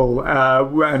table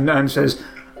and says,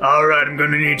 "All right, I'm going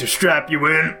to need to strap you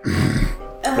in."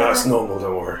 That's normal,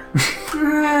 don't worry.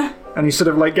 And he sort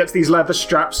of like gets these leather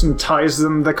straps and ties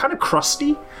them. They're kind of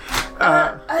crusty.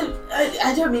 I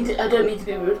don't mean to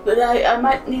be rude, but I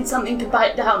might need something to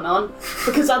bite down on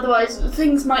because otherwise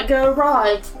things might go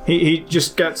awry. He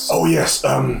just gets. Oh, yes,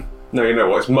 No, you know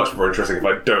what? It's much more interesting if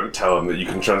I don't tell him that you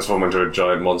can transform into a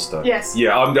giant monster. Yes.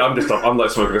 Yeah, I'm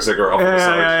like smoking a cigarette off to the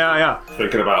side, Yeah.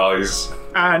 thinking about eyes.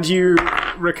 And you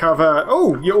recover.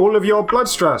 All of your blood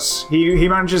stress. He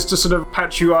manages to sort of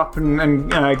patch you up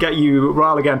and get you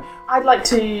well again. I'd like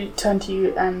to turn to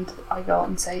you and I go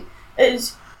and say,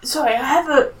 sorry, I have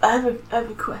a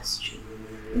question.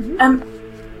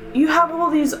 Mm-hmm. You have all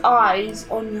these eyes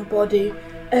on your body.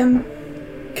 Can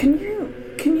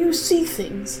you see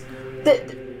things?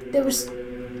 There was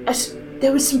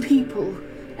some people,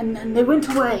 and they went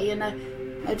away, and I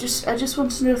just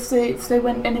want to know if they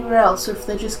went anywhere else or if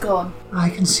they're just gone. I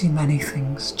can see many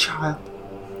things, child.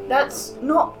 That's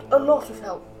not a lot of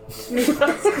help to me.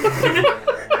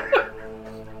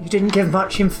 You didn't give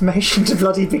much information to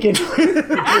bloody begin with.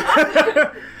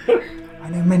 I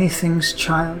know many things,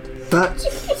 child, but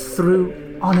through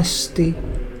honesty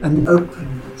and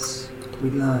openness, we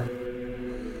learn.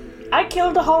 I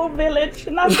killed a whole village,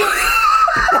 and that's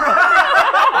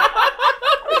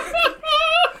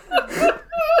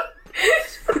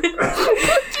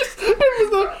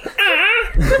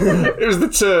It was the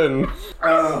turn. and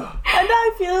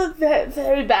I feel very,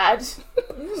 very bad.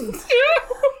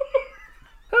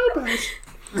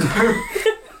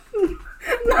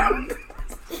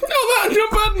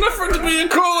 You're bad enough for it to be a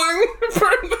calling,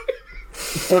 apparently.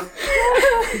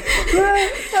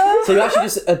 So you actually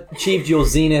just achieved your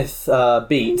zenith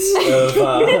beat of...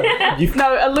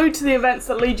 No, allude to the events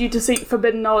that lead you to seek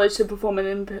forbidden knowledge to perform an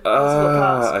impossible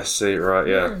task. I see, right,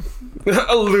 yeah.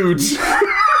 Allude.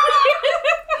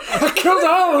 I killed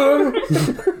all of them.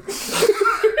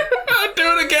 I'll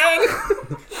do it again.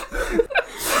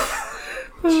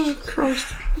 Oh, Christ.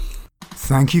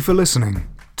 Thank you for listening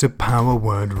to Power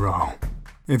Word Roll.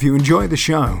 If you enjoy the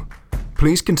show,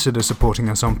 please consider supporting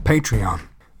us on Patreon.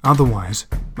 Otherwise,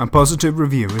 a positive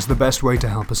review is the best way to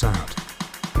help us out.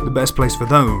 The best place for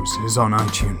those is on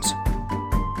iTunes.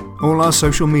 All our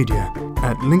social media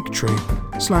at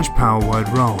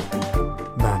linktree/powerwordroll.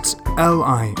 That's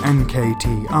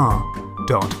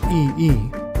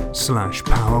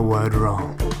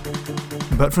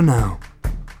linktr.ee/powerwordroll. But for now,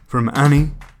 from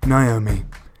Annie, Naomi,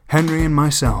 Henry and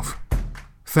myself,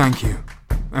 thank you,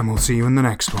 and we'll see you in the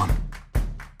next one.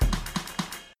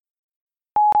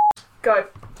 Go.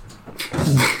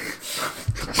 What's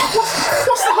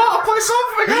the heart place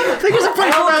off again? I think it's a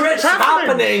place Eldritch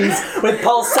Happenings with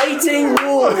pulsating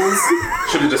walls.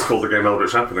 Should have just called the game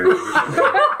Eldritch Happening.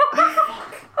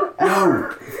 No.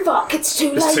 Fuck, it's too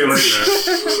late. It's too late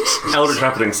now. Eldritch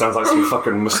Happening sounds like some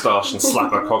fucking moustache and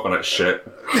slap a cock on it shit.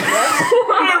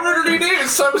 I really did.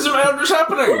 It's time for some Eldritch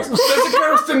Happenings. There's a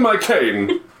ghost in my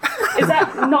cane. Is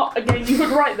that not a game you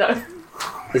would write though?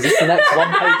 Is this the next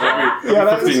one page?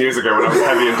 Yeah, 15 years ago when I was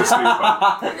heavy into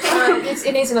steampunk.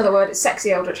 It needs another word. It's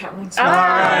sexy eldritch happenings.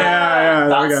 Yeah,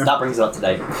 there we go. That brings it up to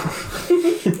date.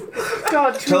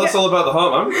 God, Tell us all about the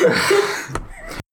heart, man.